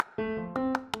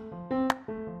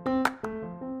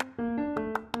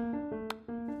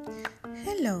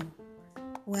Hello,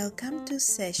 welcome to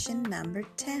session number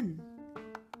 10.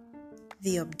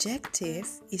 The objective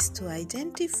is to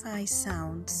identify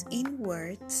sounds in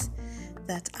words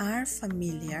that are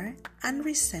familiar and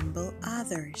resemble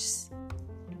others.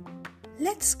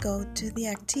 Let's go to the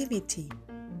activity.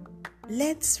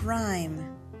 Let's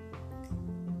rhyme.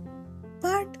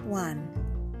 Part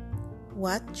 1.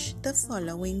 Watch the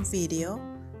following video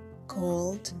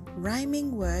called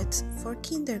Rhyming Words for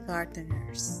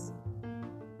Kindergarteners.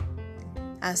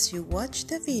 As you watch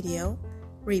the video,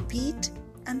 repeat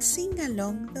and sing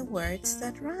along the words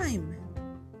that rhyme.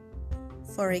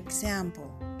 For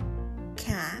example,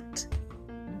 cat,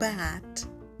 bat,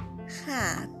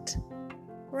 hat,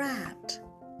 rat.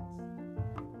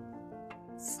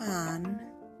 Fun,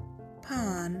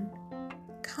 pun,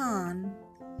 con,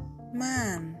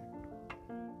 man.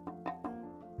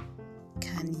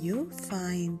 Can you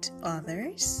find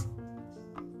others?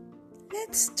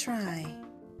 Let's try.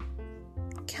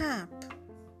 Cap,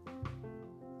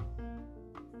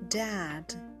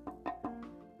 dad,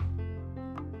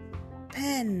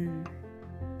 pen.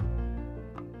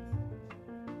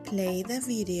 Play the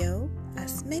video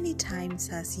as many times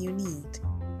as you need.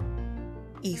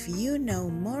 If you know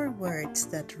more words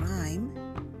that rhyme,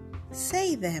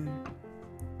 say them.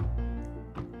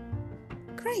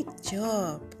 Great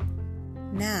job!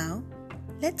 Now,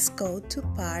 let's go to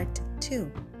part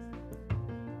 2.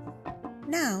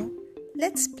 Now,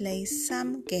 let's play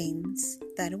some games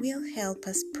that will help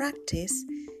us practice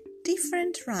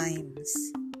different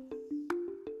rhymes.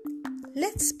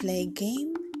 Let's play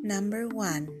game number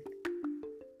 1.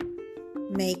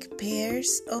 Make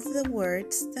pairs of the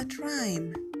words that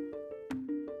rhyme.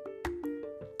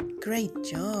 Great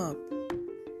job!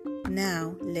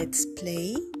 Now let's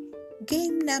play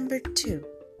game number 2.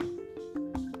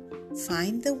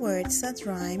 Find the words that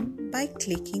rhyme by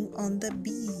clicking on the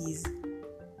bees.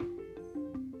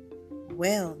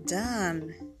 Well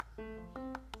done!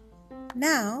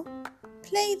 Now,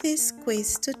 play this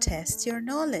quiz to test your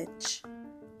knowledge.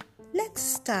 Let's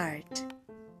start.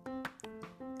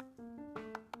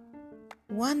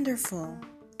 Wonderful!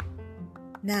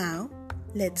 Now,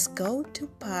 let's go to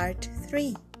part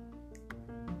 3.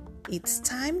 It's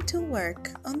time to work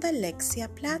on the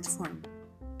Lexia platform.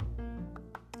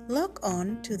 Log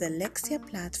on to the Lexia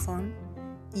platform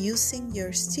using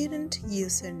your student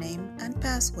username and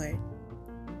password.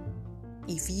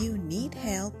 If you need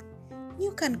help,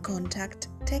 you can contact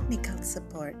technical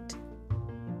support.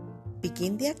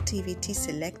 Begin the activity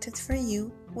selected for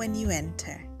you when you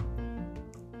enter.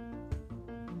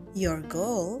 Your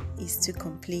goal is to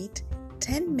complete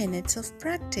 10 minutes of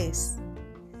practice.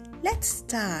 Let's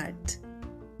start.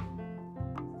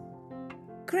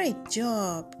 Great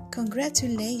job!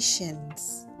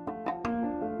 Congratulations!